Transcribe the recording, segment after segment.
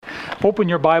Open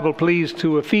your Bible, please,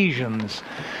 to Ephesians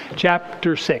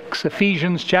chapter 6.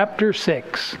 Ephesians chapter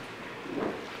 6.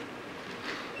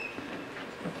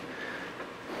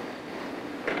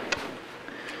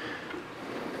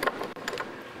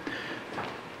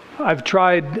 I've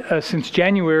tried since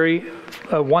January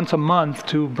once a month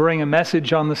to bring a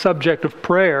message on the subject of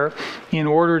prayer in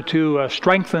order to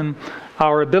strengthen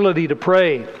our ability to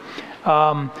pray.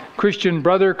 Christian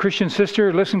brother, Christian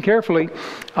sister, listen carefully.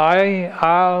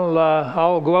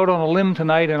 I'll go out on a limb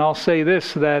tonight and I'll say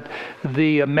this, that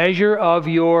the measure of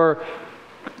your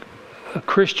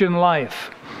Christian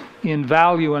life in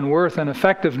value and worth and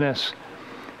effectiveness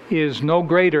is no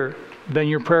greater than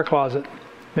your prayer closet,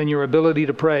 than your ability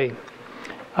to pray.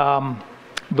 The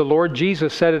Lord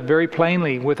Jesus said it very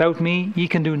plainly, without me ye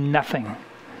can do nothing.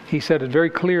 He said it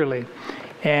very clearly.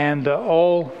 And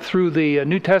all through the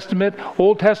New Testament,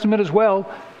 Old Testament as well,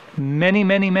 many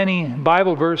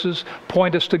Bible verses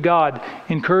point us to God,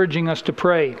 encouraging us to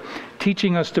pray,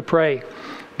 teaching us to pray.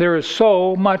 There is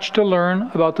so much to learn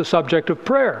about the subject of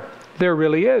prayer. There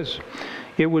really is.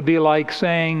 It would be like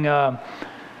saying, and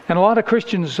a lot of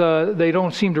Christians, they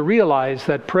don't seem to realize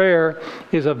that prayer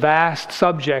is a vast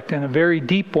subject and a very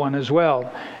deep one as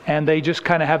well. And they just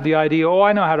kind of have the idea, oh,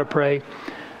 I know how to pray.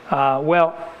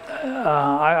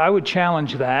 I would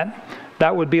challenge that.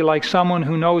 That would be like someone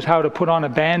who knows how to put on a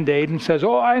Band-Aid and says,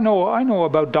 oh, I know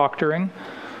about doctoring.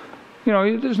 You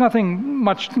know, there's nothing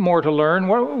much more to learn.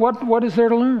 What is there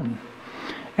to learn?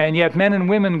 And yet men and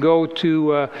women go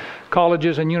to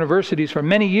colleges and universities for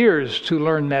many years to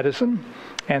learn medicine.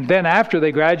 And then after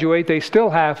they graduate, they still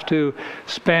have to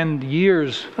spend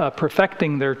years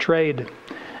perfecting their trade.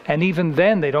 And even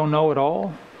then, they don't know it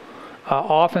all.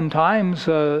 Oftentimes,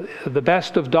 the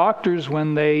best of doctors,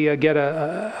 when they get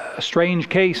a strange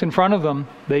case in front of them,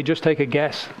 they just take a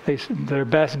guess, their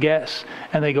best guess,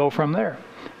 and they go from there.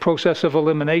 Process of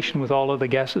elimination with all of the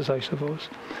guesses, I suppose.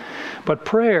 But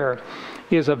prayer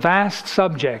is a vast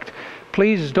subject.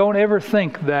 Please don't ever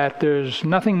think that there's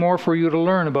nothing more for you to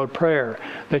learn about prayer,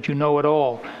 that you know it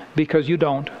all, because you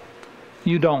don't.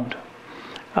 You don't.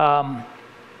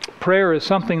 Prayer is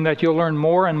something that you'll learn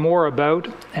more and more about,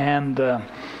 and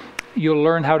you'll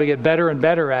learn how to get better and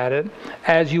better at it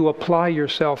as you apply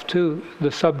yourself to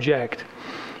the subject.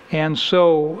 And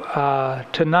so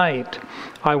tonight,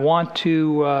 I want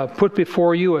to put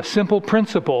before you a simple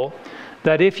principle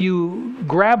that if you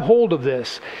grab hold of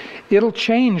this, it'll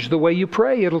change the way you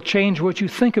pray. It'll change what you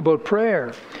think about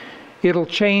prayer. It'll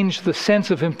change the sense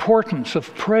of importance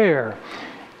of prayer.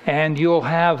 And you'll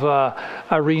have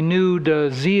a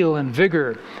renewed zeal and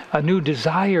vigor, a new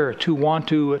desire to want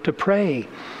to pray.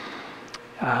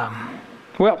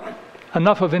 Well,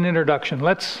 enough of an introduction.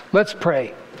 Let's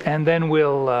pray, and then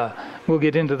we'll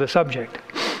get into the subject.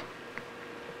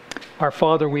 Our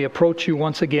Father, we approach you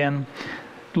once again,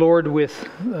 Lord, with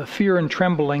fear and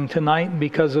trembling tonight,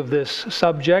 because of this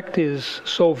subject is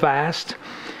so vast.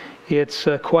 It's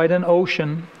quite an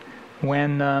ocean.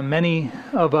 When many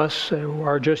of us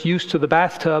are just used to the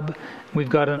bathtub,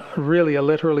 we've got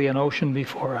literally an ocean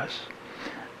before us.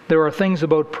 There are things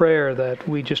about prayer that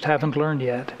we just haven't learned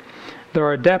yet. There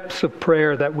are depths of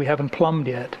prayer that we haven't plumbed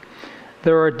yet.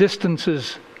 There are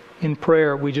distances in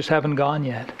prayer we just haven't gone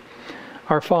yet.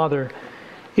 Our Father,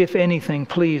 if anything,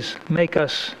 please make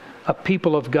us a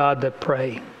people of God that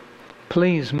pray.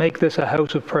 Please make this a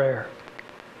house of prayer.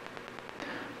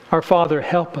 Our Father,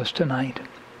 help us tonight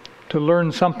to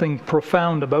learn something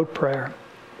profound about prayer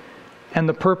and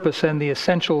the purpose and the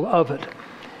essential of it.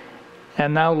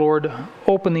 And now, Lord,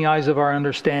 open the eyes of our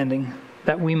understanding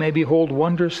that we may behold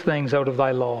wondrous things out of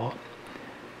thy law.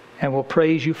 And we'll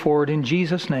praise you for it in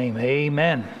Jesus' name.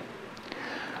 Amen.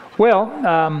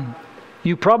 Well,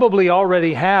 you probably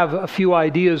already have a few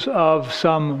ideas of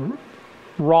some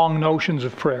wrong notions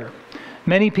of prayer.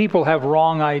 Many people have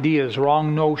wrong ideas,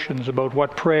 wrong notions about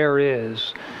what prayer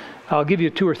is. I'll give you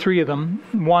two or three of them.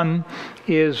 One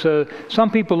is some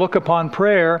people look upon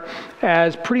prayer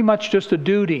as pretty much just a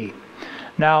duty.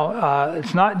 Now,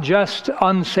 it's not just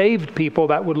unsaved people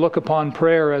that would look upon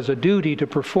prayer as a duty to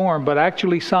perform, but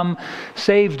actually some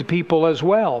saved people as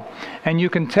well. And you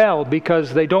can tell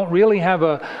because they don't really have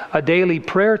a daily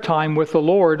prayer time with the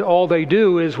Lord. All they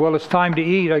do is, well, it's time to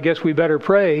eat, I guess we better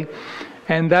pray.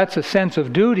 And that's a sense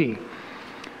of duty.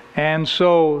 And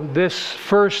so this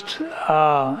first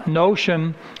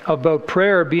notion about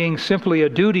prayer being simply a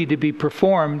duty to be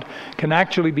performed can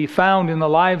actually be found in the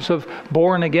lives of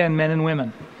born-again men and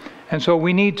women. And so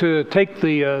we need to take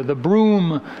the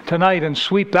broom tonight and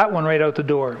sweep that one right out the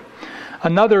door.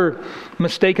 Another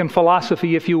mistaken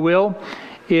philosophy, if you will,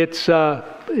 it's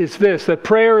it's this, that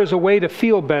prayer is a way to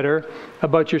feel better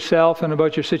about yourself and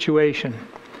about your situation.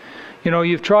 You know,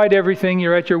 you've tried everything,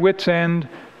 you're at your wit's end,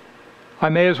 I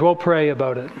may as well pray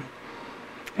about it.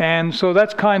 And so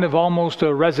that's kind of almost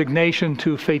a resignation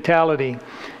to fatality.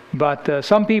 But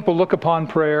some people look upon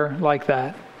prayer like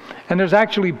that. And there's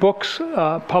actually books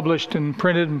published and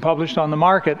printed and published on the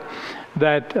market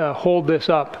that hold this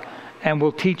up and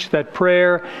will teach that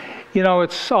prayer, you know,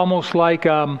 it's almost like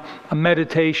a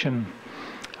meditation.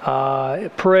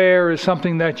 Prayer is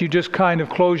something that you just kind of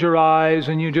close your eyes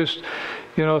and you just,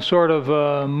 you know, sort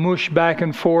of mush back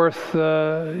and forth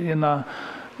in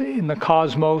the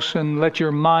cosmos and let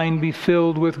your mind be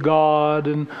filled with God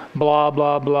and blah,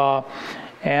 blah, blah.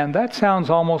 And that sounds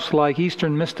almost like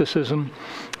Eastern mysticism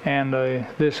and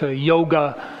this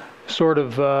yoga sort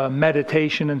of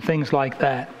meditation and things like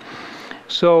that.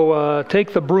 So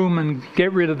take the broom and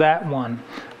get rid of that one,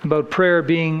 about prayer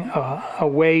being a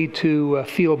way to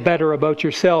feel better about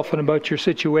yourself and about your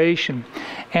situation.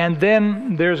 And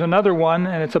then there's another one,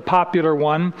 and it's a popular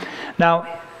one.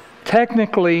 Now,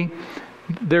 technically,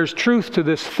 there's truth to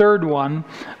this third one,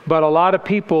 but a lot of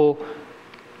people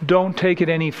don't take it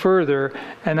any further,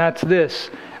 and that's this.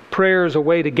 Prayer is a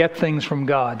way to get things from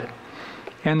God.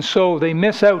 And so they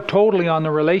miss out totally on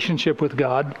the relationship with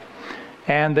God,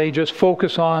 and they just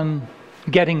focus on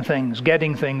getting things,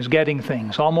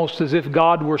 almost as if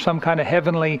God were some kind of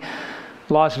heavenly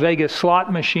Las Vegas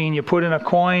slot machine. You put in a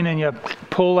coin and you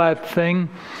pull that thing.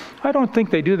 I don't think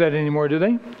they do that anymore, do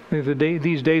they?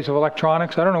 These days of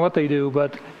electronics, I don't know what they do,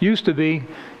 but used to be,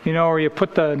 you know, or you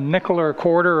put the nickel or a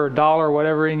quarter or a dollar or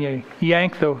whatever and you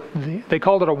yank they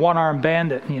called it a one-armed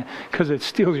bandit because it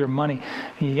steals your money.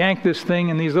 And you yank this thing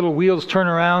and these little wheels turn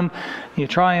around. You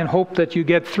try and hope that you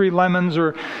get 3 lemons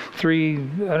or 3, I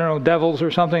don't know, devils or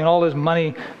something, and all this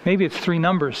money, maybe it's 3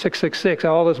 numbers, 666,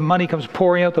 all this money comes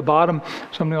pouring out the bottom,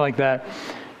 something like that.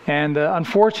 And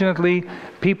unfortunately,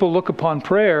 people look upon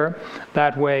prayer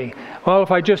that way. Well,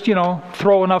 if I just, you know,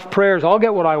 throw enough prayers, I'll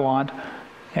get what I want.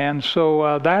 And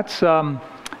so that's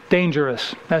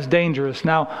dangerous. That's dangerous.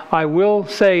 Now, I will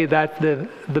say that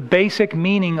the basic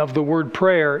meaning of the word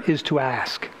prayer is to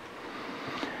ask.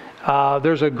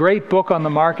 There's a great book on the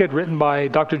market written by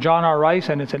Dr. John R. Rice,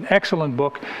 and it's an excellent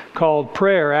book called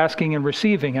Prayer, Asking and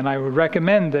Receiving. And I would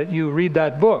recommend that you read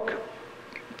that book.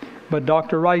 But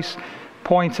Dr. Rice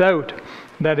points out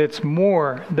that it's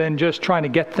more than just trying to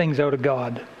get things out of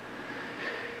God.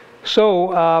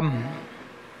 So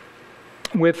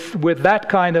with that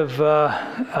kind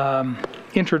of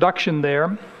introduction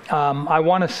there, I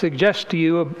want to suggest to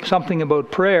you something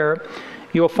about prayer.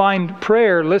 You'll find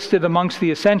prayer listed amongst the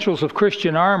essentials of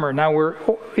Christian armor. Now we're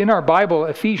in our Bible,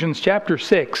 Ephesians chapter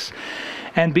 6.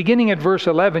 And beginning at verse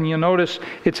 11, you'll notice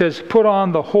it says, "Put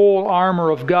on the whole armor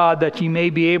of God that ye may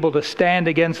be able to stand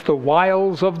against the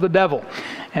wiles of the devil."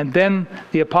 And then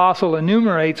the apostle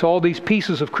enumerates all these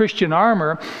pieces of Christian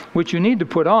armor which you need to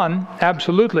put on,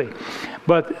 absolutely.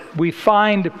 But we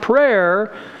find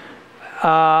prayer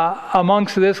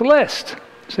amongst this list.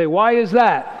 Say, why is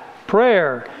that?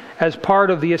 Prayer as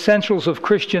part of the essentials of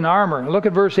Christian armor. Look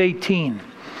at verse 18.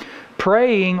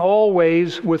 "Praying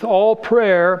always with all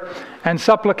prayer and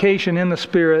supplication in the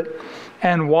Spirit,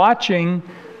 and watching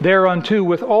thereunto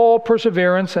with all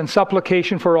perseverance and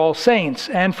supplication for all saints,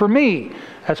 and for me,"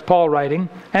 that's Paul writing,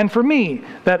 "and for me,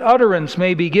 that utterance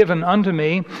may be given unto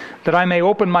me, that I may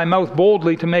open my mouth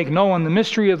boldly to make known the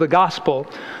mystery of the gospel,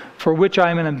 for which I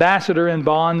am an ambassador in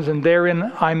bonds, and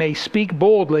therein I may speak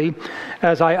boldly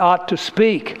as I ought to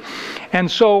speak." And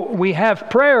so we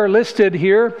have prayer listed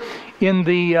here in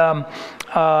the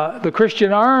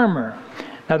Christian armor.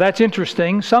 Now that's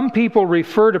interesting. Some people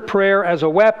refer to prayer as a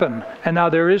weapon. And now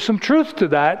there is some truth to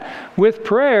that. With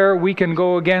prayer, we can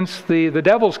go against the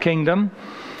devil's kingdom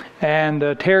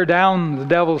and tear down the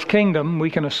devil's kingdom. We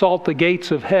can assault the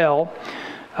gates of hell.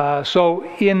 So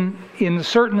in a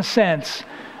certain sense,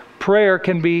 prayer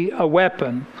can be a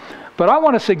weapon. But I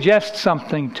want to suggest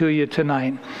something to you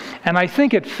tonight. And I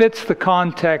think it fits the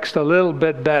context a little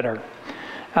bit better.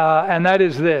 And that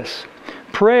is this.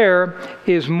 Prayer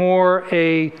is more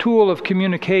a tool of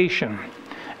communication,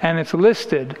 and it's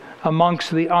listed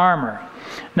amongst the armor.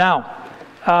 Now,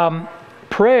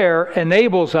 prayer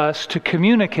enables us to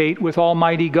communicate with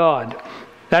Almighty God.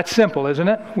 That's simple, isn't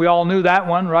it? We all knew that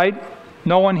one, right?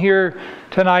 No one here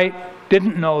tonight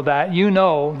didn't know that. You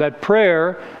know that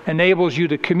prayer enables you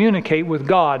to communicate with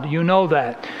God. You know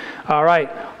that. All right.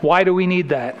 Why do we need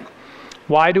that?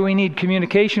 Why do we need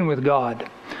communication with God?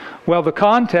 Well, the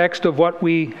context of what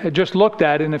we had just looked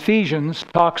at in Ephesians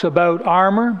talks about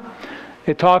armor.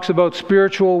 It talks about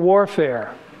spiritual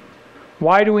warfare.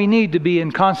 Why do we need to be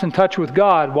in constant touch with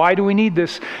God? Why do we need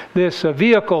this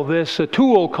vehicle, this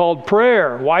tool called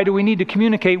prayer? Why do we need to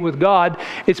communicate with God?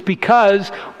 It's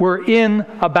because we're in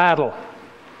a battle.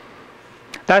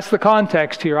 That's the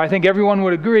context here. I think everyone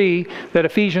would agree that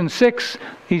Ephesians 6,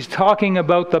 he's talking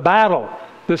about the battle,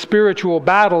 the spiritual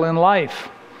battle in life.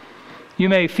 You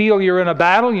may feel you're in a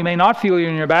battle. You may not feel you're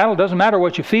in your battle. It doesn't matter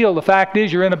what you feel. The fact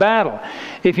is you're in a battle.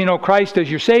 If you know Christ as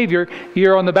your Savior,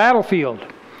 you're on the battlefield.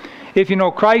 If you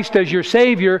know Christ as your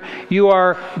Savior, you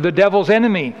are the devil's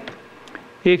enemy.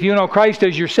 If you know Christ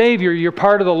as your Savior, you're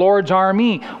part of the Lord's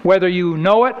army. Whether you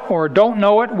know it or don't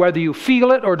know it, whether you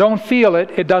feel it or don't feel it,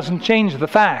 it doesn't change the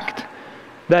fact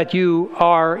that you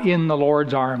are in the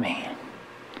Lord's army.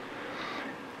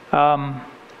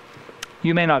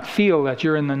 You may not feel that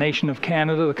you're in the nation of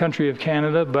Canada, the country of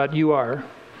Canada, but you are.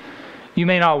 You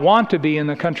may not want to be in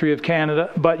the country of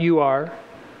Canada, but you are.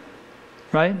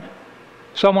 Right?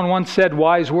 Someone once said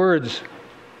wise words.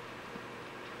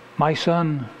 My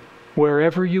son,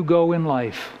 wherever you go in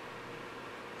life,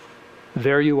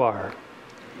 there you are.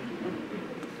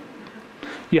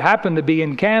 You happen to be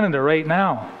in Canada right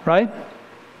now, right?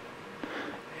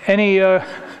 Any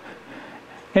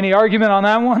argument on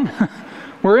that one?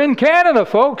 We're in Canada,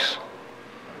 folks.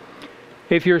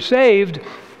 If you're saved,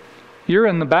 you're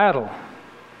in the battle.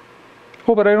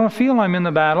 Oh, but I don't feel I'm in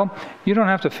the battle. You don't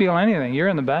have to feel anything. You're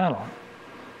in the battle.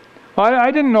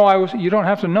 I didn't know I was. You don't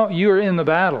have to know. You're in the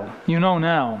battle. You know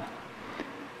now.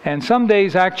 And some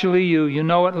days, actually, you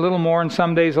know it a little more, and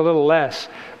some days a little less.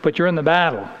 But you're in the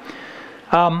battle.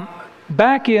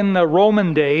 Back in the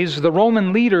Roman days, the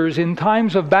Roman leaders in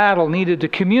times of battle needed to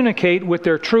communicate with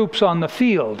their troops on the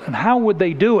field. And how would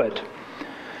they do it?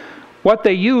 What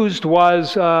they used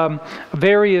was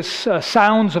various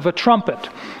sounds of a trumpet.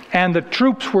 And the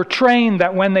troops were trained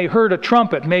that when they heard a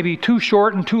trumpet, maybe too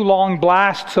short and too long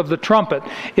blasts of the trumpet,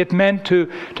 it meant to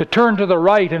turn to the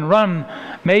right and run.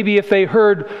 Maybe if they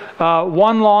heard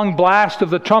one long blast of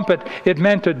the trumpet, it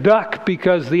meant to duck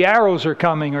because the arrows are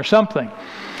coming or something.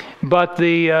 But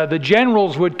the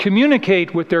generals would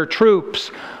communicate with their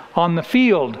troops on the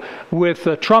field with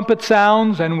trumpet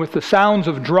sounds and with the sounds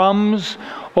of drums.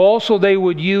 Also, they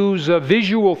would use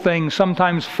visual things,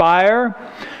 sometimes fire.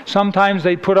 Sometimes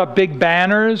they'd put up big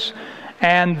banners,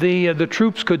 and the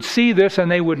troops could see this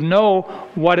and they would know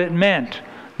what it meant.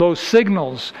 Those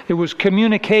signals, it was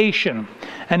communication,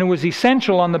 and it was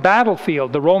essential on the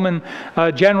battlefield. The Roman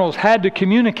generals had to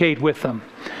communicate with them.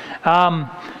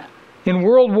 In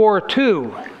World War II,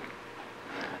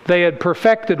 they had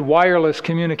perfected wireless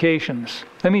communications.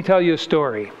 Let me tell you a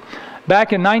story.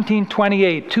 Back in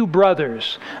 1928, two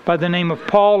brothers by the name of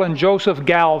Paul and Joseph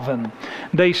Galvin,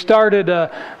 they started an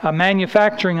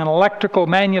electrical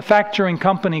manufacturing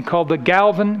company called the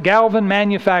Galvin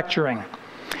Manufacturing.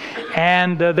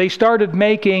 And they started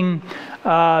making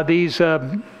these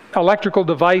electrical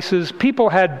devices. People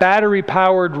had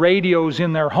battery-powered radios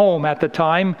in their home at the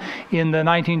time in the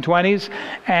 1920s,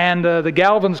 and the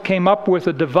Galvins came up with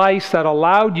a device that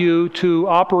allowed you to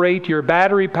operate your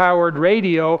battery-powered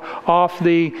radio off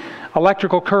the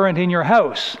electrical current in your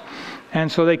house. And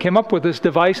so they came up with this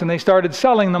device and they started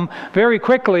selling them. Very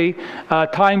quickly,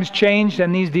 times changed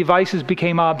and these devices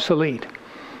became obsolete.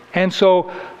 And so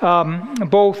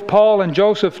both Paul and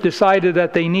Joseph decided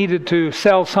that they needed to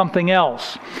sell something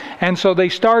else. And so they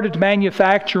started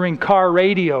manufacturing car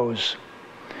radios.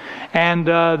 And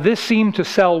this seemed to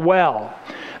sell well.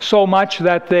 So much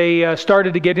that they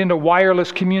started to get into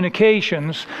wireless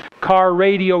communications, car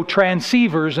radio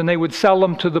transceivers, and they would sell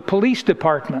them to the police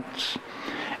departments.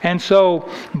 And so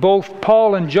both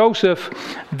Paul and Joseph,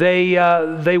 they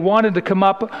wanted to come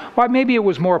up, well, maybe it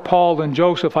was more Paul than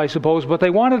Joseph, I suppose, but they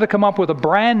wanted to come up with a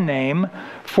brand name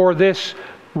for this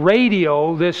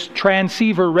radio, this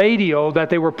transceiver radio that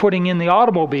they were putting in the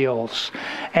automobiles.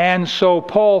 And so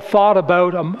Paul thought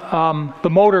about the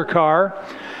motor car.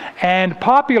 And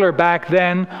popular back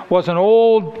then was an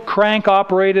old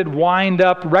crank-operated,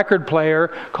 wind-up record player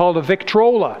called a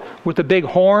Victrola with a big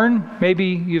horn. Maybe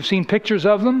you've seen pictures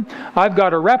of them. I've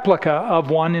got a replica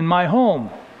of one in my home.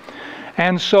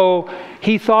 And so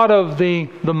he thought of the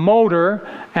motor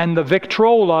and the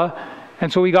Victrola,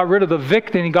 and so he got rid of the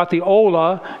Vic, and he got the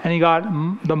Ola, and he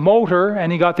got the motor,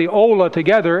 and he got the Ola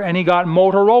together, and he got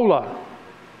Motorola.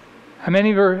 How many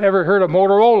of you ever heard of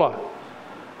Motorola?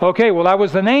 Okay, well, that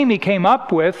was the name he came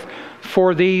up with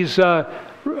for these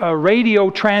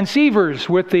radio transceivers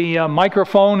with the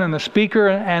microphone and the speaker,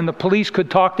 and the police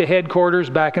could talk to headquarters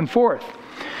back and forth.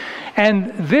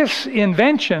 And this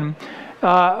invention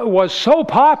was so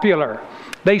popular,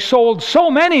 they sold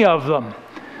so many of them,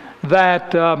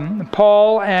 that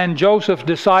Paul and Joseph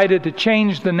decided to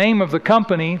change the name of the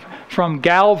company from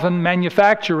Galvin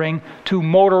Manufacturing to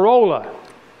Motorola.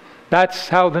 That's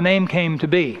how the name came to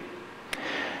be.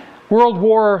 World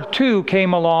War II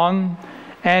came along,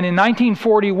 and in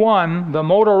 1941, the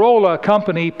Motorola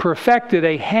company perfected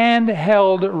a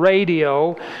handheld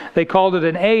radio. They called it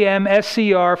an AM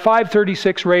SCR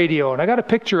 536 radio, and I got a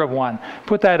picture of one.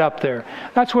 Put that up there.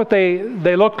 That's what they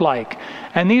looked like.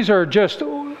 And these are just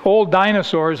old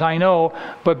dinosaurs, I know,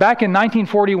 but back in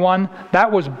 1941,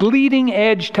 that was bleeding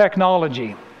edge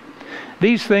technology.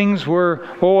 These things were,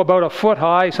 about a foot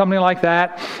high, something like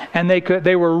that, and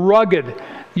they were rugged.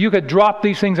 You could drop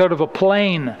these things out of a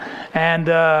plane and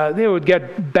they would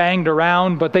get banged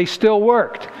around, but they still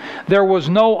worked. There was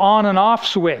no on and off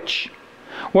switch.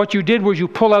 What you did was you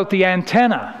pull out the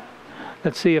antenna.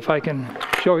 Let's see if I can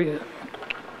show you.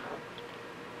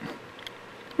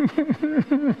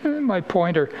 My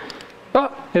pointer.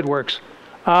 Oh, it works.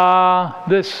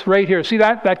 This right here. See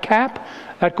that cap?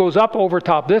 That goes up over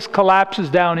top. This collapses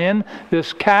down in.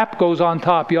 This cap goes on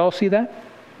top. You all see that?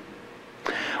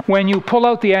 When you pull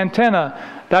out the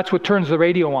antenna, that's what turns the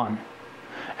radio on.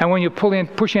 And when you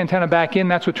push the antenna back in,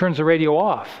 that's what turns the radio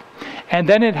off. And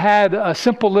then it had a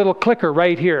simple little clicker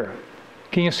right here.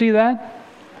 Can you see that?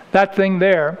 That thing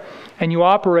there. And you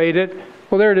operate it.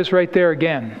 Well, there it is right there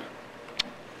again.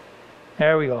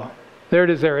 There we go. There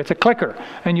it is there. It's a clicker.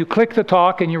 And you click to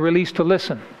talk and you release to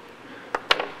listen.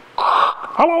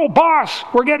 Hello, boss.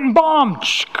 We're getting bombed.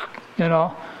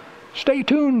 Stay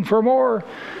tuned for more.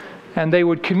 And they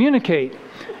would communicate.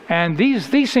 And these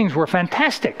things were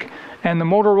fantastic. And the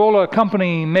Motorola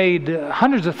company made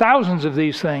hundreds of thousands of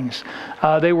these things.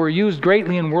 They were used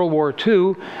greatly in World War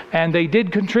II, and they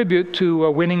did contribute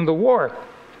to winning the war.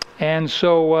 And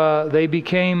so they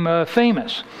became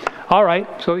famous. All right,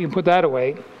 so you can put that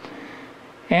away.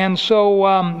 And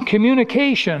so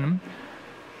communication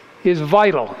is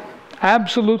vital,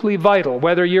 absolutely vital.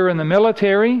 Whether you're in the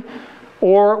military,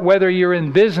 or whether you're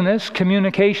in business,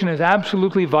 communication is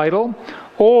absolutely vital.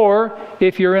 Or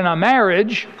if you're in a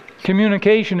marriage,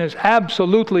 communication is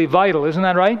absolutely vital. Isn't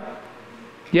that right?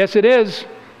 Yes, it is.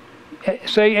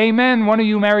 Say amen, one of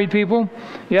you married people.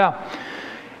 Yeah.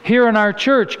 Here in our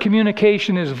church,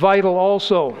 communication is vital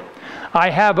also.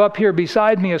 I have up here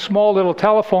beside me a small little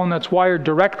telephone that's wired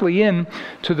directly in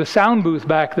to the sound booth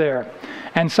back there.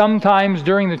 And sometimes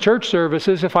during the church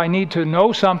services, if I need to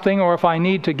know something or if I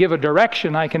need to give a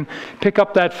direction, I can pick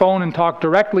up that phone and talk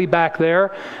directly back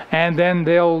there, and then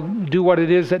they'll do what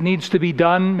it is that needs to be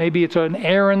done. Maybe it's an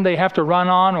errand they have to run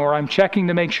on, or I'm checking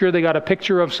to make sure they got a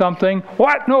picture of something.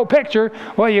 What? No picture?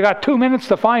 Well, you got 2 minutes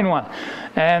to find one.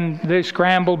 And they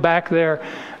scramble back there.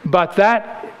 But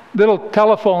that little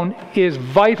telephone is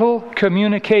vital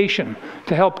communication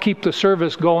to help keep the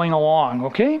service going along,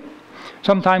 okay?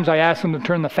 Sometimes I ask them to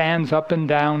turn the fans up and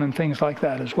down and things like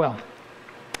that as well.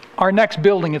 Our next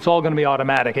building, it's all going to be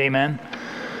automatic, amen?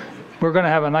 We're going to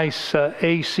have a nice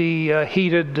AC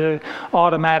heated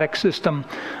automatic system.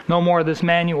 No more of this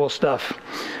manual stuff.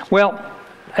 Well,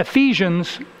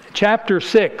 Ephesians chapter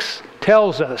 6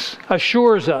 tells us,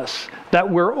 assures us, that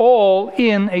we're all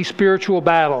in a spiritual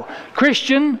battle.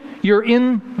 Christian, you're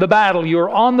in the battle. You're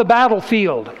on the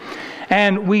battlefield.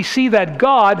 And we see that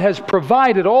God has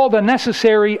provided all the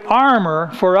necessary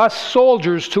armor for us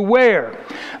soldiers to wear.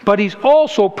 But He's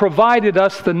also provided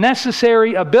us the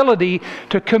necessary ability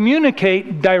to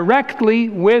communicate directly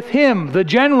with Him, the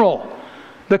general,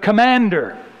 the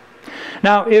commander.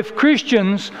 Now, if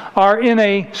Christians are in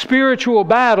a spiritual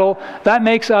battle, that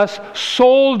makes us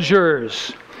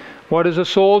soldiers. What is a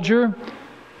soldier?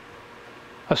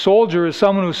 A soldier is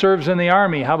someone who serves in the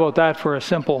army. How about that for a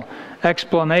simple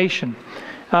explanation?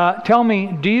 Tell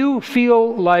me, do you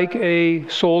feel like a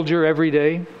soldier every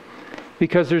day?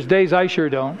 Because there's days I sure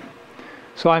don't.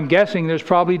 So I'm guessing there's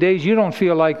probably days you don't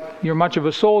feel like you're much of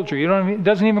a soldier. It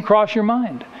doesn't even cross your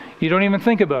mind. You don't even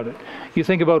think about it. You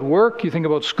think about work, you think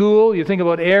about school, you think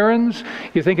about errands,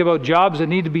 you think about jobs that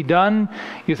need to be done,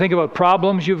 you think about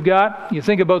problems you've got, you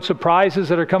think about surprises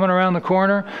that are coming around the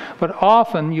corner, but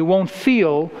often you won't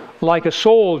feel like a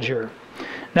soldier.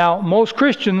 Now, most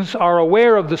Christians are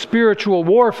aware of the spiritual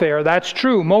warfare. That's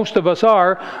true. Most of us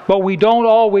are, but we don't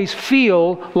always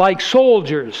feel like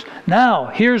soldiers. Now,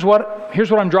 here's what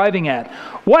I'm driving at.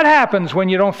 What happens when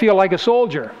you don't feel like a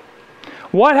soldier?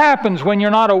 What happens when you're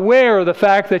not aware of the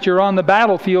fact that you're on the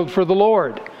battlefield for the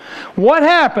Lord? What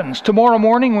happens tomorrow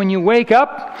morning when you wake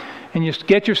up and you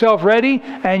get yourself ready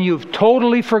and you've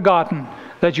totally forgotten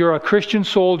that you're a Christian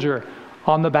soldier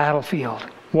on the battlefield?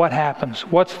 What happens?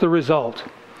 What's the result?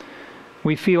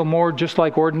 We feel more just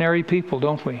like ordinary people,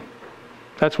 don't we?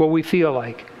 That's what we feel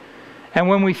like. And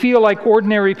when we feel like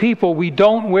ordinary people, we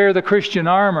don't wear the Christian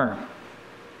armor.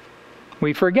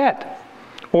 We forget.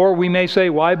 Or we may say,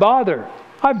 why bother?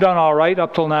 I've done all right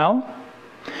up till now.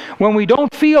 When we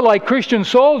don't feel like Christian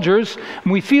soldiers,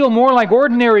 and we feel more like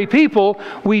ordinary people,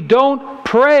 we don't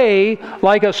pray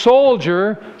like a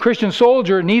soldier, Christian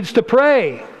soldier, needs to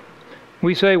pray.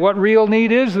 We say, what real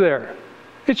need is there?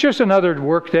 It's just another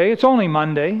work day. It's only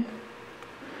Monday.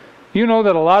 You know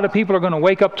that a lot of people are going to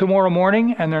wake up tomorrow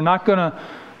morning and they're not going to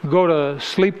go to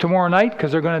sleep tomorrow night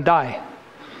because they're going to die.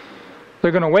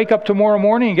 They're going to wake up tomorrow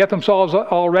morning and get themselves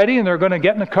all ready, and they're going to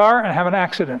get in a car and have an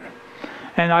accident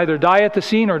and either die at the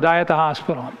scene or die at the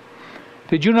hospital.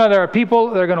 Did you know there are people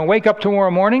that are going to wake up tomorrow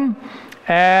morning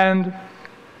and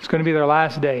it's going to be their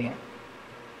last day?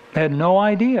 They had no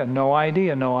idea.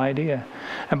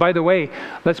 And by the way,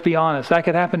 let's be honest, that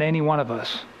could happen to any one of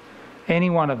us. Any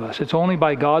one of us. It's only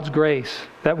by God's grace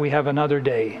that we have another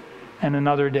day and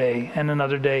another day and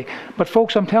another day. But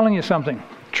folks, I'm telling you something.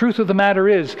 Truth of the matter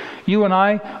is, you and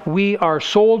I, we are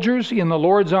soldiers in the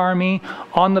Lord's army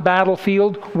on the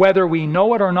battlefield, whether we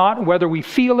know it or not, whether we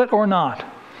feel it or not.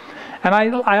 And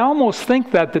I almost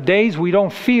think that the days we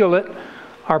don't feel it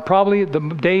are probably the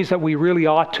days that we really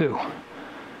ought to.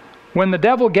 When the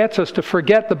devil gets us to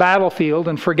forget the battlefield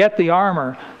and forget the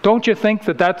armor, don't you think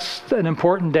that that's an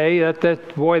important day?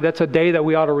 That's a day that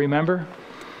we ought to remember?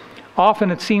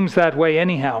 Often it seems that way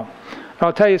anyhow.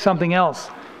 I'll tell you something else.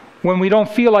 When we don't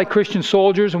feel like Christian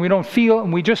soldiers and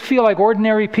we just feel like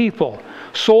ordinary people,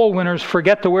 soul winners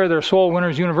forget to wear their Soul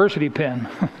Winners University pin.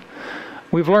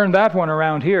 We've learned that one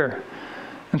around here.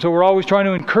 And so we're always trying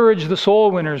to encourage the soul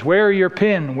winners, wear your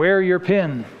pin, wear your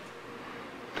pin.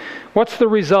 What's the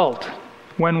result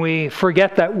when we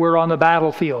forget that we're on the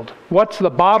battlefield? What's the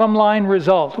bottom line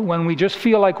result when we just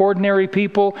feel like ordinary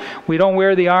people, we don't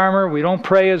wear the armor, we don't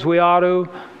pray as we ought to?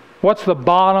 What's the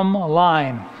bottom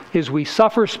line? Is we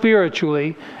suffer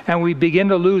spiritually and we begin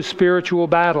to lose spiritual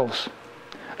battles.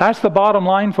 That's the bottom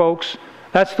line, folks.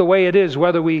 That's the way it is,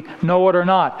 whether we know it or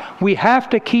not. We have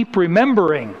to keep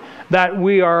remembering that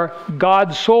we are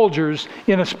God's soldiers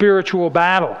in a spiritual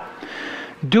battle.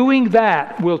 Doing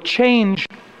that will change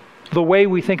the way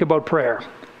we think about prayer.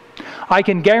 I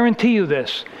can guarantee you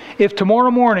this. If tomorrow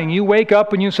morning you wake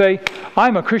up and you say,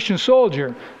 I'm a Christian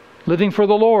soldier living for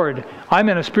the Lord. I'm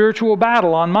in a spiritual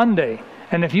battle on Monday.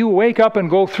 And if you wake up and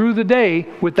go through the day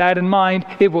with that in mind,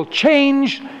 it will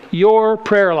change your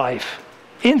prayer life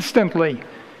instantly.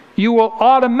 You will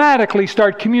automatically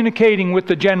start communicating with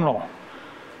the general.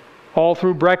 All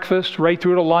through breakfast, right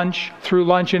through to lunch, through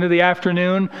lunch into the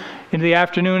afternoon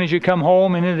as you come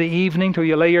home, and into the evening till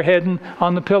you lay your head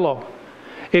on the pillow.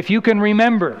 If you can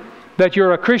remember that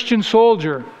you're a Christian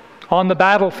soldier on the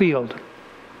battlefield,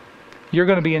 you're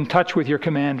going to be in touch with your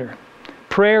commander.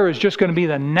 Prayer is just going to be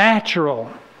the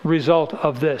natural result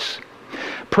of this.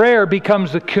 Prayer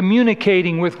becomes the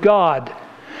communicating with God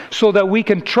so that we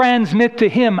can transmit to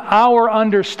Him our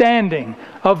understanding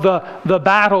of the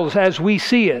battles as we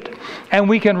see it. And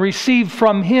we can receive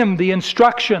from Him the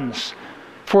instructions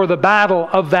for the battle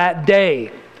of that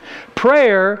day.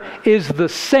 Prayer is the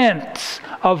sense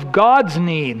of God's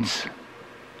needs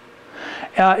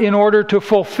in order to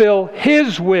fulfill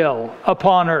His will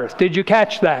upon earth. Did you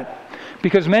catch that?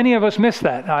 Because many of us miss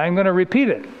that. I'm going to repeat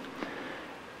it.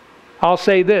 I'll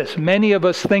say this. Many of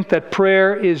us think that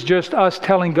prayer is just us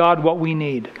telling God what we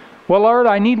need. Well, Lord,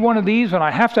 I need one of these and I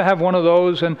have to have one of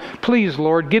those. And please,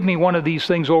 Lord, give me one of these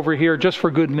things over here just for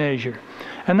good measure.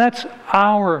 And that's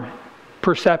our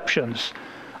perceptions.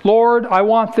 Lord, I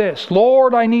want this.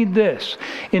 Lord, I need this.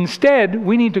 Instead,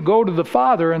 we need to go to the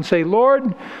Father and say,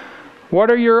 Lord,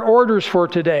 what are your orders for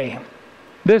today?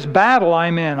 This battle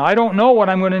I'm in, I don't know what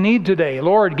I'm going to need today.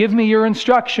 Lord, give me your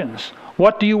instructions.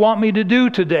 What do you want me to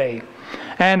do today?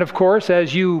 And of course,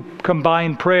 as you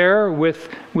combine prayer with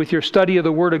your study of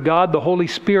the Word of God, the Holy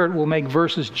Spirit will make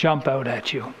verses jump out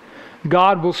at you.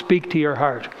 God will speak to your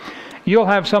heart. You'll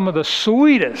have some of the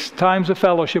sweetest times of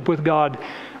fellowship with God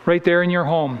right there in your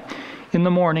home, in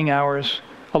the morning hours,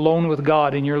 alone with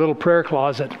God in your little prayer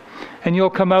closet. And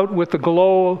you'll come out with the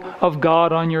glow of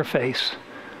God on your face.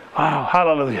 Wow,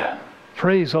 hallelujah.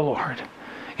 Praise the Lord.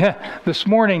 Yeah, this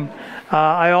morning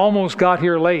I almost got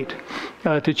here late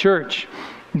to church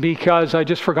because I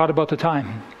just forgot about the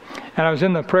time. And I was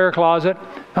in the prayer closet.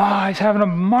 I was having a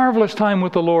marvelous time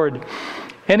with the Lord.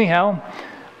 Anyhow,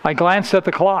 I glanced at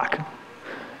the clock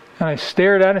and I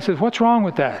stared at it and said, what's wrong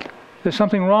with that? There's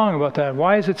something wrong about that.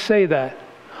 Why does it say that?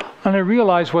 And I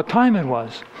realized what time it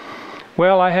was.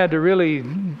 Well, I had to really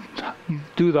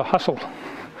do the hustle.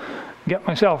 get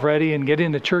myself ready and get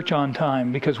into church on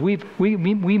time, because we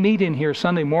meet in here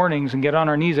Sunday mornings and get on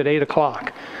our knees at 8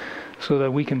 o'clock so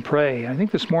that we can pray. I think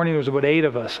this morning there was about 8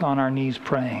 of us on our knees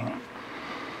praying.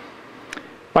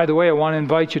 By the way, I want to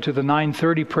invite you to the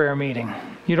 9:30 prayer meeting.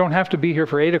 You don't have to be here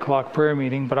for 8 o'clock prayer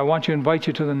meeting, but I want to invite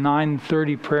you to the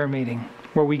 9:30 prayer meeting,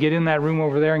 where we get in that room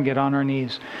over there and get on our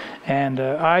knees. And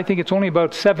I think it's only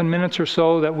about 7 minutes or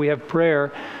so that we have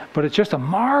prayer, but it's just a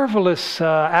marvelous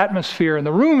atmosphere, and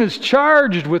the room is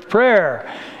charged with prayer.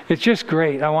 It's just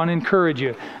great. I want to encourage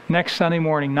you. Next Sunday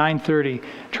morning, 9:30,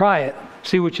 try it.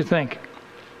 See what you think.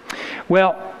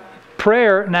 Well,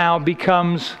 prayer now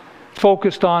becomes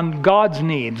focused on God's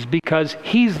needs, because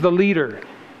He's the leader.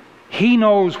 He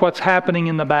knows what's happening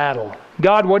in the battle.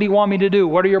 God, what do you want me to do?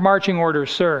 What are your marching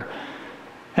orders, sir?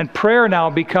 And prayer now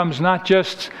becomes not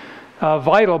just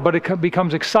vital, but it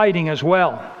becomes exciting as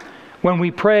well. When we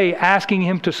pray, asking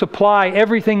Him to supply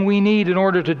everything we need in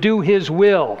order to do His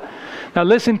will. Now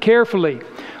listen carefully.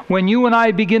 When you and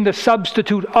I begin to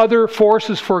substitute other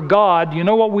forces for God, you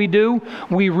know what we do?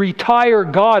 We retire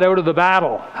God out of the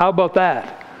battle. How about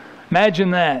that?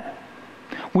 Imagine that.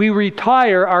 We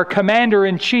retire our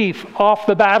commander-in-chief off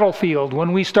the battlefield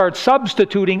when we start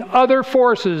substituting other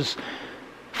forces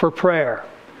for prayer.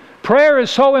 Prayer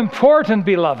is so important,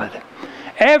 beloved.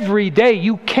 Every day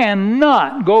you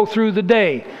cannot go through the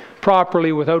day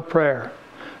properly without prayer.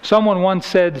 Someone once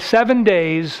said 7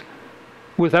 days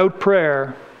without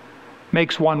prayer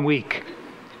makes 1 week.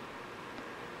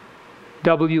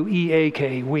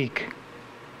 W-E-A-K, week.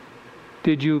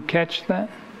 Did you catch that?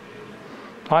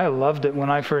 I loved it when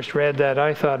I first read that.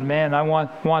 I thought, man, I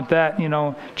want that,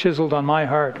 chiseled on my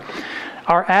heart.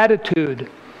 Our attitude,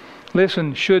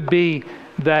 listen, should be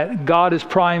that God is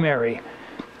primary.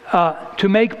 To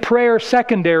make prayer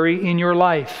secondary in your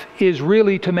life is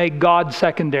really to make God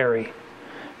secondary.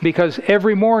 Because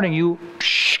every morning you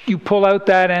pull out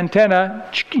that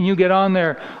antenna and you get on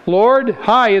there. Lord,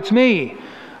 hi, it's me.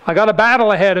 I got a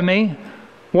battle ahead of me.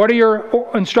 What are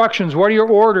your instructions? What are your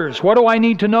orders? What do I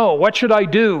need to know? What should I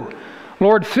do?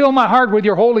 Lord, fill my heart with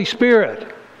your Holy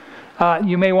Spirit.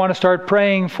 You may want to start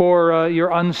praying for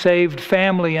your unsaved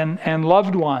family and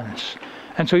loved ones.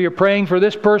 And so you're praying for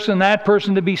this person, that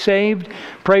person to be saved.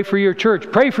 Pray for your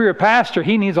church. Pray for your pastor.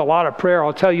 He needs a lot of prayer.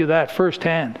 I'll tell you that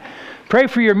firsthand. Pray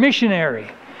for your missionary.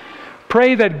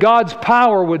 Pray that God's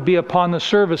power would be upon the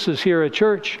services here at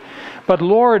church. But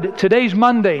Lord, today's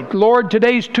Monday. Lord,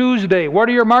 today's Tuesday. What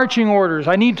are your marching orders?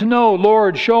 I need to know.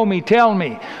 Lord, show me, tell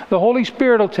me. The Holy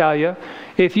Spirit will tell you.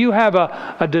 If you have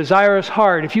a desirous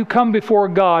heart, if you come before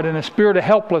God in a spirit of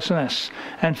helplessness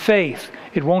and faith,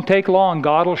 it won't take long.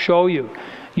 God will show you.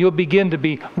 You'll begin to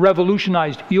be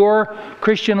revolutionized. Your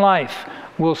Christian life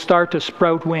will start to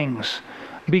sprout wings.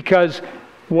 Because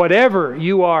whatever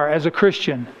you are as a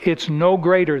Christian, it's no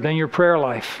greater than your prayer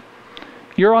life.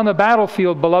 You're on the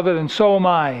battlefield, beloved, and so am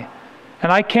I.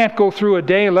 And I can't go through a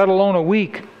day, let alone a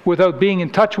week, without being in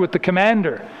touch with the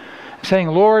commander. Saying,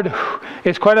 Lord,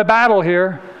 it's quite a battle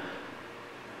here.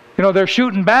 They're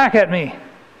shooting back at me.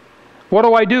 What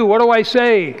do I do? What do I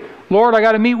say? Lord, I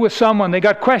got to meet with someone. They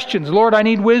got questions. Lord, I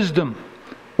need wisdom.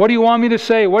 What do you want me to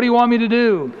say? What do you want me to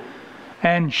do?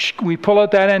 And we pull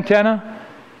out that antenna.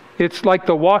 It's like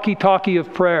the walkie-talkie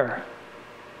of prayer.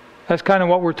 That's kind of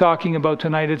what we're talking about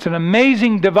tonight. It's an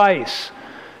amazing device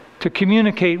to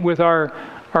communicate with our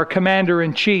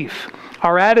commander-in-chief.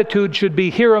 Our attitude should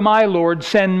be, here am I, Lord,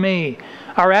 send me.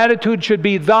 Our attitude should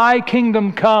be, thy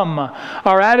kingdom come.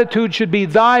 Our attitude should be,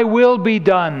 thy will be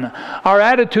done. Our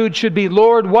attitude should be,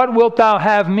 Lord, what wilt thou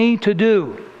have me to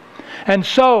do? And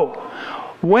so,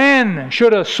 when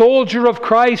should a soldier of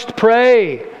Christ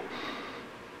pray?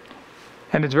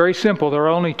 And it's very simple. There are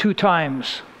only 2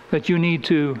 times that you need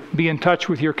to be in touch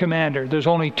with your commander. There's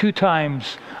only 2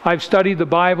 times. I've studied the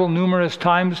Bible numerous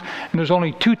times, and there's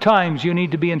only 2 times you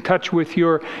need to be in touch with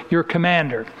your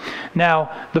commander.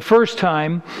 Now, the first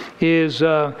time is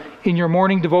in your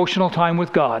morning devotional time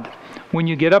with God. When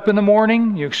you get up in the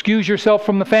morning, you excuse yourself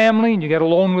from the family, and you get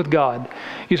alone with God.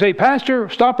 You say, Pastor,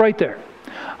 stop right there.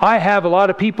 I have a lot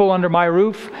of people under my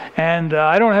roof, and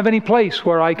I don't have any place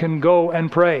where I can go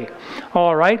and pray.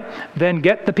 All right, then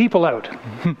get the people out.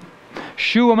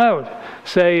 Shoo them out.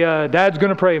 Say, Dad's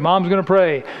going to pray, Mom's going to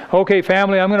pray. Okay,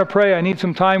 family, I'm going to pray. I need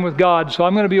some time with God, so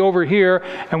I'm going to be over here.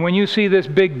 And when you see this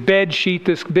big bed sheet,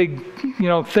 this big,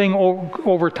 thing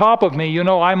over top of me, you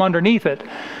know I'm underneath it.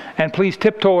 And please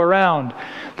tiptoe around.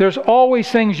 There's always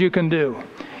things you can do.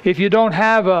 If you don't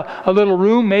have a little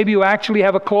room, maybe you actually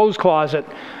have a clothes closet.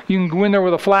 You can go in there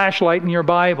with a flashlight and your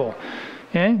Bible.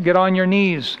 Get on your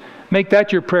knees. Make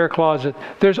that your prayer closet.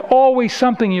 There's always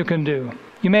something you can do.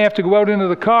 You may have to go out into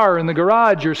the car, in the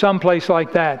garage, or someplace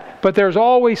like that. But there's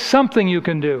always something you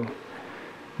can do.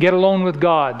 Get alone with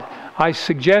God. I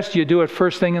suggest you do it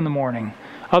first thing in the morning.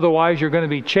 Otherwise, you're going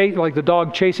to be like the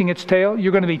dog chasing its tail.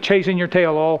 You're going to be chasing your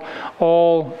tail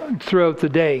all throughout the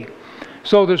day.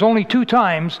 So there's only 2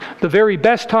 times, the very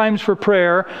best times for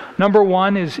prayer. Number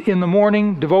 1 is in the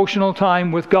morning, devotional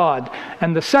time with God.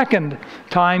 And the second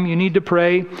time you need to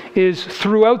pray is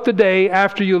throughout the day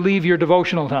after you leave your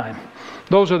devotional time.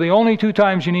 Those are the only 2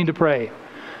 times you need to pray.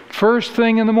 First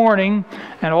thing in the morning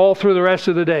and all through the rest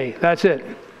of the day. That's it.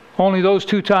 Only those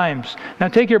 2 times. Now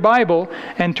take your Bible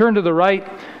and turn to the right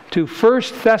to 1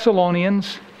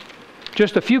 Thessalonians,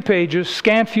 just a few pages,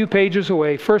 scant few pages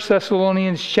away. 1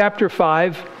 Thessalonians chapter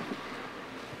 5.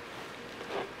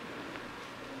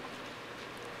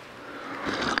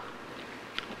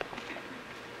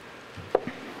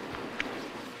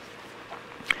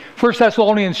 First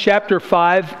Thessalonians chapter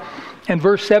 5 and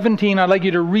verse 17. I'd like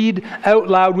you to read out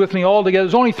loud with me all together.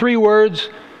 There's only 3 words.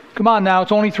 Come on now,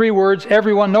 it's only 3 words.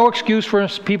 Everyone, no excuse for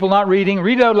people not reading.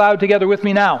 Read it out loud together with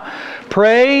me now.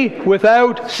 Pray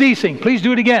without ceasing. Please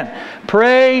do it again.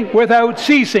 Pray without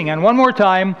ceasing. And one more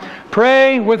time.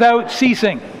 Pray without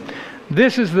ceasing.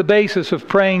 This is the basis of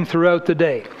praying throughout the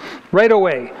day. Right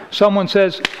away, someone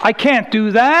says, I can't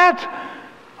do that.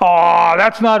 Oh,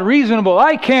 that's not reasonable.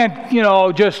 I can't,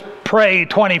 just pray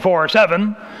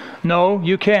 24/7. No,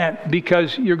 you can't,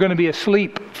 because you're going to be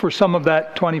asleep for some of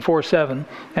that 24/7.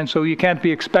 And so you can't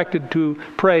be expected to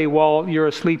pray while you're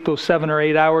asleep those 7 or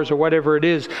 8 hours or whatever it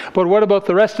is. But what about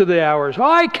the rest of the hours?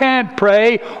 I can't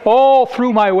pray all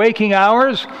through my waking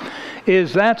hours.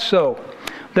 Is that so?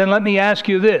 Then let me ask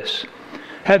you this.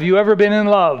 Have you ever been in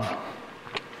love?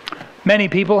 Many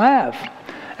people have.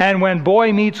 And when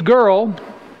boy meets girl,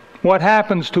 what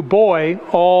happens to boy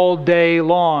all day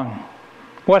long?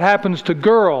 What happens to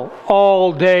girl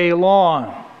all day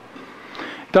long?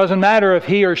 Doesn't matter if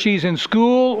he or she's in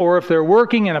school or if they're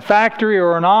working in a factory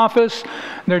or an office.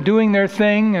 They're doing their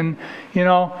thing and,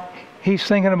 he's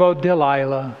thinking about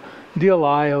Delilah.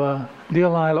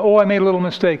 Oh, I made a little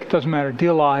mistake. It doesn't matter.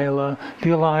 Delilah.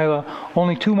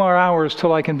 Only 2 more hours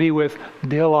till I can be with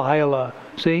Delilah.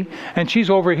 See? And she's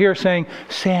over here saying,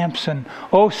 Samson.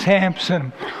 Oh,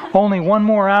 Samson. Only 1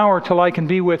 more hour till I can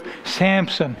be with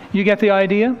Samson. You get the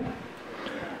idea?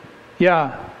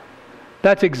 Yeah.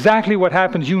 That's exactly what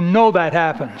happens. You know that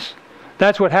happens.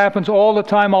 That's what happens all the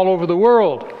time all over the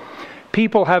world.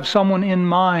 People have someone in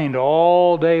mind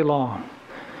all day long.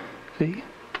 See?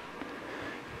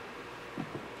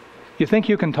 You think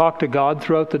you can talk to God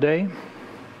throughout the day?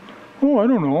 Oh, I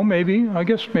don't know, maybe. I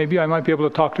guess maybe I might be able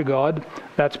to talk to God.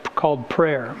 That's called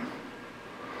prayer.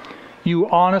 You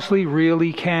honestly,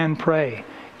 really can pray.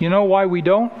 You know why we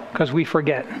don't? Because we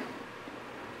forget.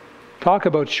 Talk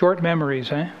about short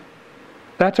memories, eh?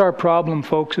 That's our problem,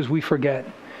 folks, is we forget.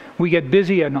 We get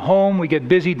busy at home, we get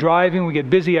busy driving, we get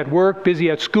busy at work,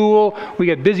 busy at school, we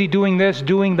get busy doing this,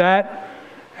 doing that,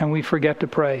 and we forget to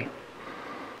pray.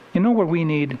 You know what we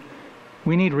need?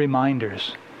 We need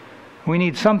reminders. We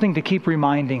need something to keep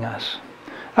reminding us.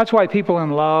 That's why people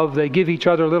in love, they give each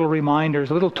other little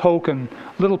reminders, a little token,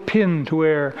 a little pin to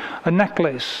wear, a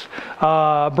necklace,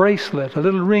 a bracelet, a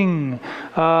little ring,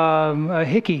 a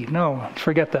hickey. No,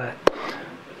 forget that.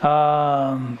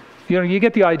 You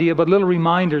get the idea, but little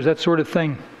reminders, that sort of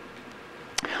thing.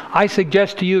 I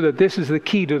suggest to you that this is the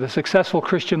key to the successful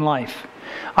Christian life.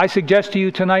 I suggest to you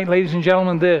tonight, ladies and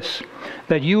gentlemen, this,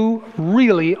 that you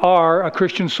really are a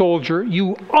Christian soldier.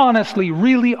 You honestly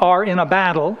really are in a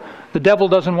battle. The devil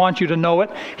doesn't want you to know it.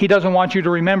 He doesn't want you to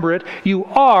remember it. You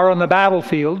are on the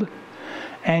battlefield,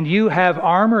 and you have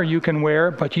armor you can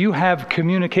wear, but you have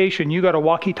communication. You got a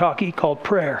walkie-talkie called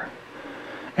prayer.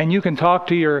 And you can talk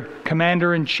to your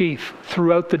commander-in-chief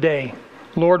throughout the day.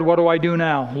 Lord, what do I do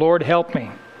now? Lord, help me.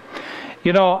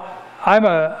 I'm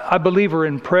a believer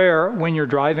in prayer when you're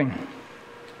driving.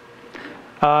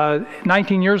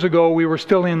 19 years ago, we were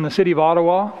still in the city of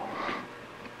Ottawa.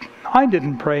 I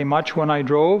didn't pray much when I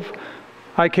drove.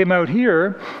 I came out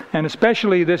here, and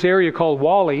especially this area called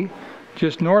Whalley,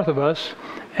 just north of us,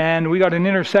 and we got an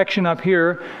intersection up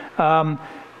here,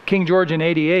 King George and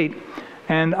 88,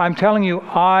 and I'm telling you,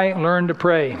 I learned to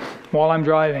pray while I'm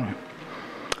driving.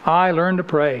 I learned to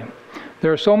pray.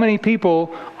 There are so many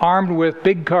people armed with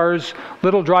big cars,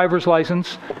 little driver's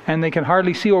license, and they can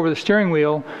hardly see over the steering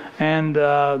wheel, and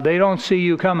they don't see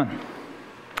you coming.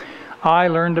 I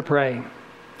learned to pray.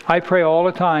 I pray all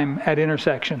the time at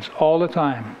intersections, all the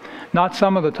time. Not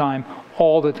some of the time,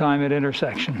 all the time at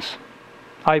intersections.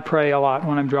 I pray a lot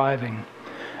when I'm driving.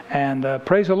 And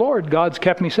praise the Lord, God's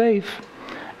kept me safe.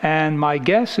 And my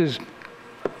guess is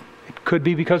Could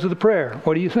be because of the prayer.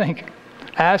 What do you think?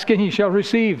 Ask and ye shall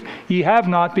receive. Ye have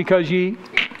not because ye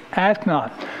ask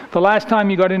not. The last time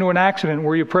you got into an accident,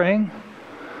 were you praying?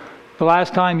 The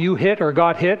last time you hit or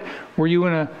got hit, were you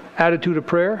in an attitude of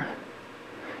prayer?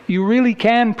 You really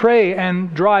can pray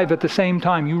and drive at the same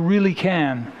time. You really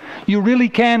can. You really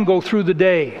can go through the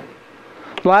day.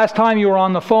 The last time you were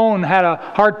on the phone, had a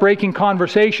heartbreaking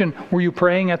conversation, were you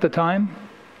praying at the time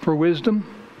for wisdom?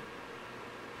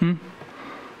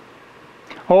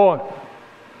 Oh,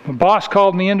 the boss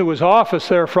called me into his office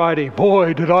there Friday.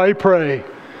 Boy, did I pray.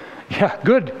 Yeah,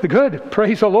 good.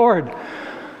 Praise the Lord.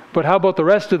 But how about the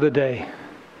rest of the day?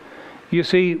 You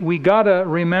see, we got to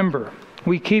remember.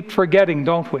 We keep forgetting,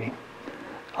 don't we?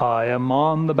 I am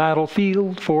on the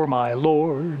battlefield for my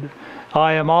Lord.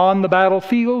 I am on the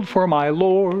battlefield for my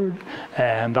Lord.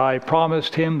 And I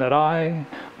promised him that I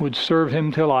would serve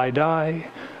him till I die.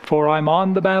 For I'm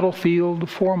on the battlefield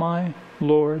for my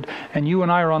Lord. And you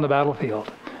and I are on the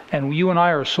battlefield. And you and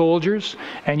I are soldiers.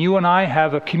 And you and I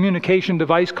have a communication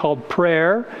device called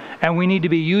prayer. And we need to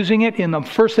be using it in the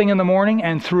first thing in the morning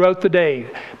and throughout the day.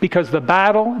 Because the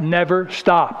battle never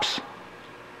stops.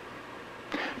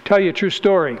 Tell you a true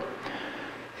story.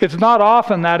 It's not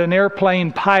often that an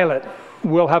airplane pilot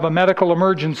will have a medical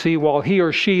emergency while he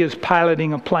or she is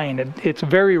piloting a plane. It's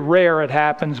very rare it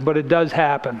happens, but it does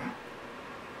happen.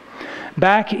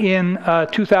 Back in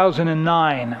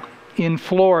 2009 in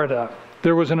Florida,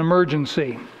 there was an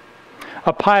emergency.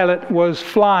 A pilot was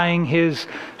flying his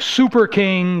Super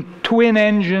King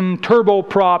twin-engine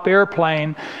turboprop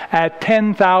airplane at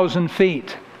 10,000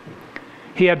 feet.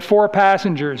 He had 4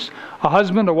 passengers, a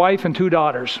husband, a wife, and 2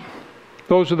 daughters.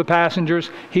 Those were the passengers.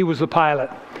 He was the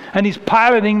pilot. And he's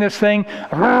piloting this thing,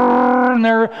 and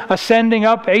they're ascending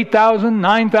up 8,000,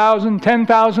 9,000,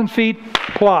 10,000 feet.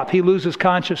 Plop, he loses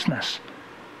consciousness.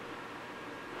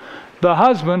 The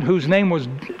husband, whose name was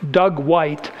Doug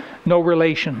White, no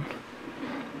relation,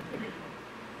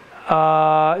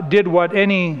 did what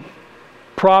any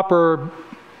proper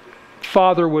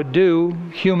father would do,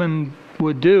 human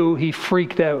would do. He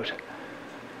freaked out.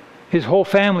 His whole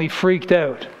family freaked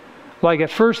out. Like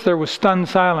at first there was stunned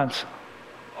silence.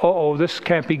 Uh-oh, this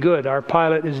can't be good. Our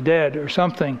pilot is dead or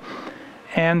something.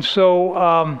 And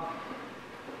so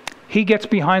he gets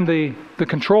behind the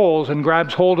controls and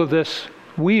grabs hold of this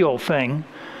wheel thing,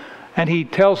 and he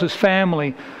tells his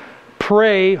family,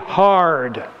 pray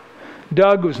hard.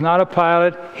 Doug was not a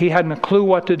pilot. He hadn't a clue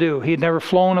what to do. He'd never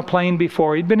flown a plane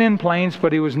before. He'd been in planes,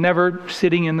 but he was never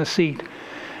sitting in the seat.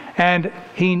 And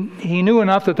he knew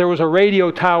enough that there was a radio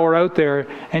tower out there,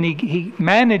 and he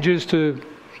manages to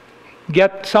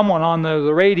get someone on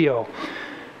the radio.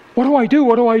 What do I do?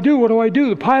 What do I do? What do I do?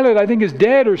 The pilot, I think, is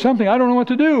dead or something. I don't know what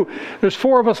to do. There's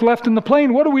 4 of us left in the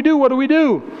plane. What do we do? What do we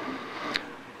do?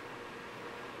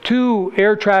 2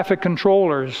 air traffic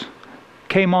controllers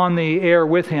came on the air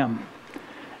with him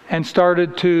and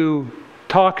started to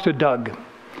talk to Doug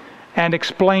and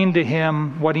explain to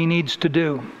him what he needs to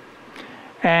do.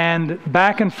 And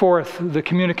back and forth the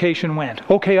communication went.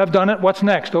 Okay, I've done it. What's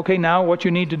next? Okay, now what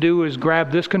you need to do is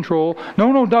grab this control.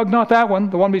 No, Doug, not that one.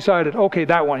 The one beside it. Okay,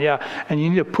 that one, yeah. And you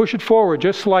need to push it forward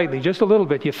just slightly, just a little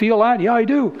bit. You feel that? Yeah, I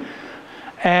do.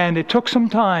 And it took some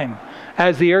time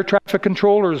as the air traffic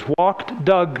controllers walked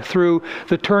Doug through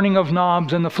the turning of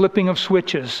knobs and the flipping of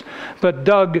switches. But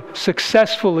Doug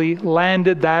successfully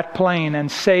landed that plane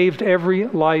and saved every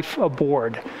life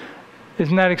aboard.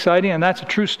 Isn't that exciting? And that's a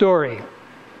true story.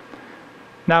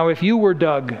 Now, if you were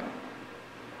Doug,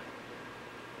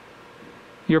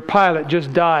 your pilot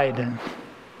just died.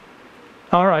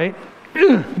 All right,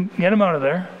 get him out of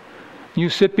there. You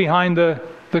sit behind the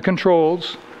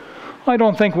controls. I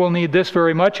don't think we'll need this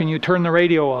very much, and you turn the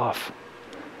radio off.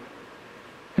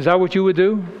 Is that what you would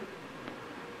do?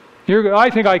 I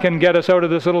think I can get us out of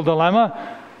this little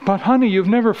dilemma. But honey, you've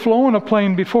never flown a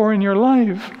plane before in your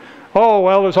life. Oh,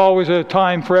 well, there's always a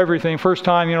time for everything. First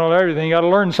time, everything. You got to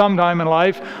learn sometime in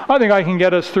life. I think I can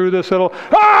get us through this little,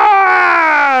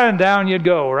 and down you'd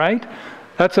go, right?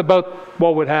 That's about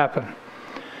what would happen.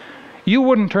 You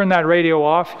wouldn't turn that radio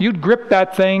off. You'd grip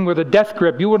that thing with a death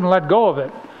grip. You wouldn't let go of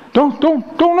it. Don't,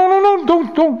 no,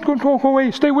 don't go away.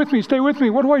 Stay with me.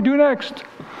 What do I do next?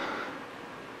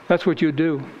 That's what you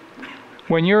do.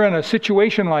 When you're in a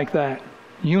situation like that,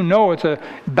 you know it's a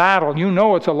battle. You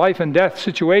know it's a life and death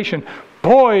situation.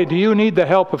 Boy, do you need the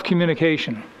help of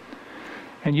communication.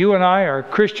 And you and I are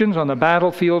Christians on the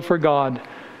battlefield for God.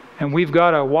 And we've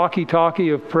got a walkie-talkie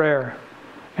of prayer.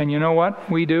 And you know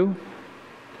what we do?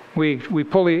 We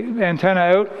pull the antenna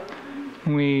out,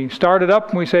 We start it up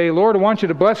and we say, Lord, I want you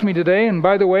to bless me today. And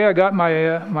by the way, I got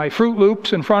my Fruit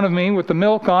Loops in front of me with the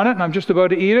milk on it, and I'm just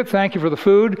about to eat it. Thank you for the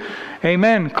food.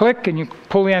 Amen. Click, and you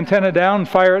pull the antenna down,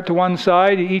 fire it to one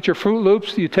side. You eat your Fruit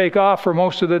Loops. You take off for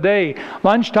most of the day.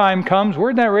 Lunchtime comes.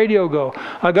 Where'd that radio go?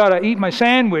 I got to eat my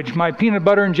sandwich, my peanut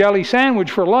butter and jelly sandwich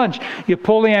for lunch. You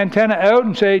pull the antenna out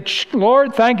and say,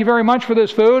 Lord, thank you very much for this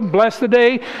food. Bless the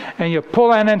day. And you pull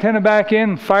that antenna back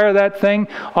in, fire that thing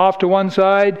off to one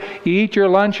side. You eat your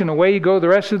lunch, and away you go the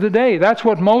rest of the day. That's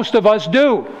what most of us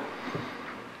do.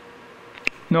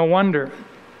 No wonder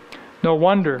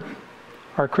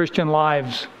our Christian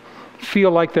lives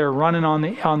feel like they're running on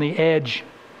the edge.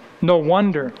 No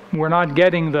wonder we're not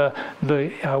getting the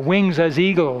wings as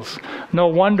eagles. No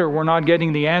wonder we're not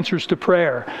getting the answers to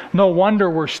prayer. No wonder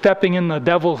we're stepping in the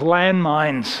devil's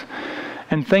landmines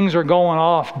and things are going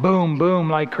off boom, boom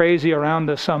like crazy around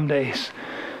us some days,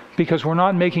 because we're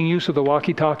not making use of the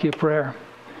walkie-talkie of prayer.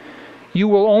 You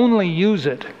will only use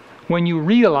it when you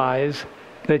realize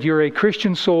that you're a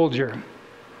Christian soldier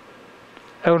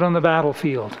out on the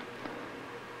battlefield.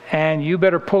 And you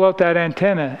better pull out that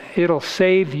antenna. It'll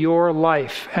save your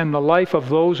life and the life of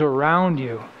those around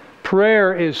you.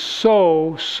 Prayer is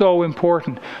so, so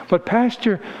important. But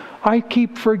Pastor, I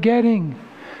keep forgetting.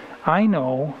 I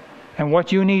know. And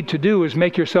what you need to do is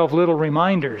make yourself little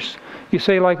reminders. You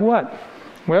say, like what?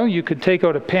 Well, you could take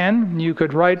out a pen. You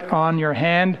could write on your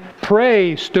hand,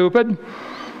 pray, stupid.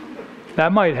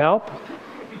 That might help.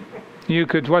 You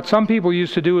could, what some people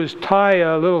used to do is tie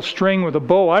a little string with a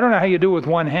bow. I don't know how you do it with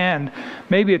one hand.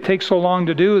 Maybe it takes so long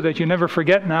to do that you never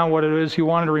forget now what it is you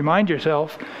wanted to remind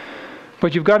yourself.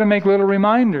 But you've got to make little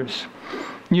reminders.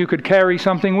 You could carry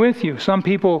something with you. Some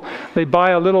people, they buy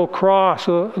a little cross,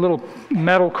 a little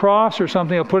metal cross or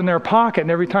something, they'll put in their pocket,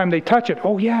 and every time they touch it,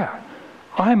 oh yeah,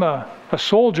 I'm a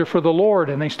soldier for the Lord,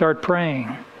 and they start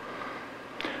praying.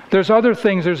 There's other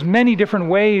things, there's many different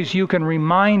ways you can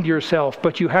remind yourself,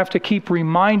 but you have to keep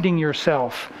reminding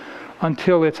yourself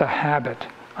until it's a habit,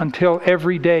 until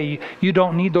every day you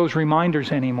don't need those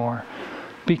reminders anymore,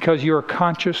 because you're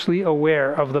consciously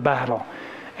aware of the battle.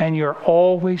 And you're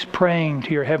always praying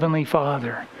to your Heavenly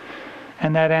Father.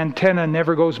 And that antenna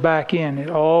never goes back in. It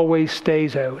always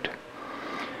stays out.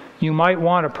 You might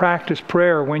want to practice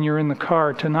prayer when you're in the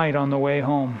car tonight on the way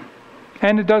home.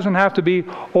 And it doesn't have to be,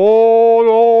 oh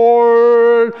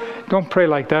Lord. Don't pray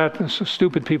like that.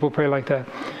 Stupid people pray like that.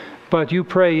 But you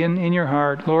pray in your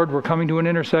heart, Lord, we're coming to an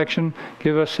intersection.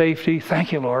 Give us safety.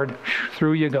 Thank you, Lord.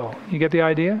 Through you go. You get the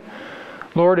idea?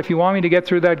 Lord, if you want me to get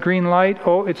through that green light,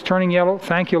 oh, it's turning yellow.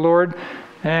 Thank you, Lord.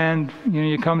 And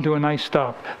you come to a nice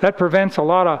stop. That prevents a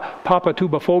lot of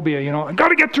papatubophobia. I got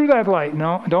to get through that light.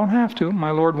 No, I don't have to.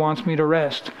 My Lord wants me to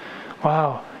rest.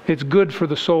 Wow, it's good for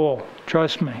the soul.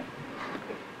 Trust me.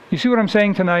 You see what I'm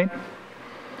saying tonight?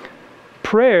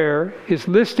 Prayer is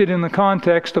listed in the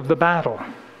context of the battle.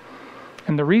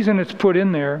 And the reason it's put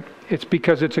in there, it's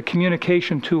because it's a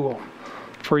communication tool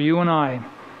for you and I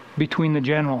between the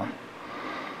general,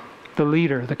 the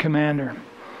leader, the commander.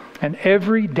 And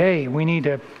every day we need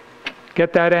to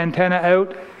get that antenna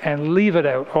out and leave it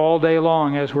out all day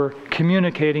long as we're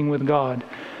communicating with God.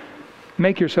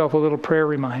 Make yourself a little prayer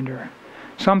reminder.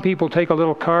 Some people take a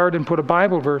little card and put a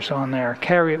Bible verse on there,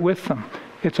 carry it with them.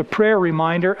 It's a prayer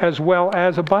reminder as well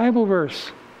as a Bible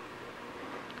verse.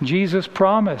 Jesus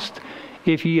promised,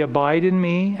 if ye abide in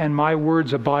me and my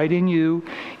words abide in you,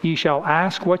 ye shall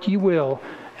ask what ye will,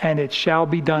 and it shall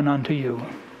be done unto you.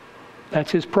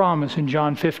 That's his promise in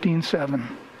John 15:7.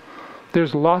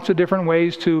 There's lots of different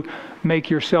ways to make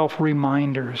yourself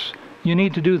reminders. You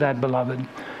need to do that, beloved.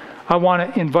 I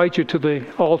want to invite you to the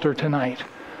altar tonight.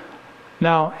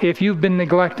 Now, if you've been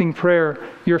neglecting prayer,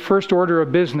 your first order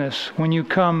of business when you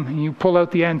come and you pull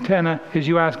out the antenna is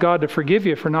you ask God to forgive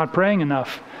you for not praying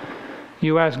enough.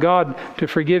 You ask God to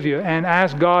forgive you and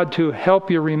ask God to help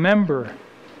you remember.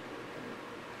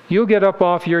 You'll get up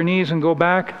off your knees and go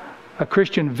back a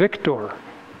Christian victor.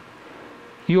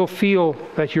 You'll feel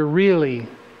that you're really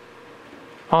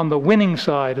on the winning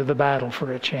side of the battle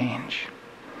for a change.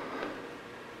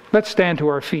 Let's stand to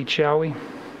our feet, shall we?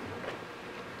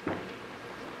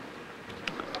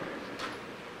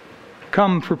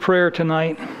 Come for prayer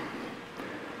tonight.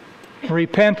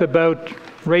 Repent about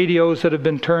radios that have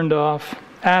been turned off.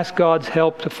 Ask God's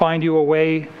help to find you a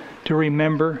way to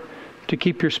remember, to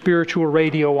keep your spiritual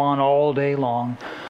radio on all day long.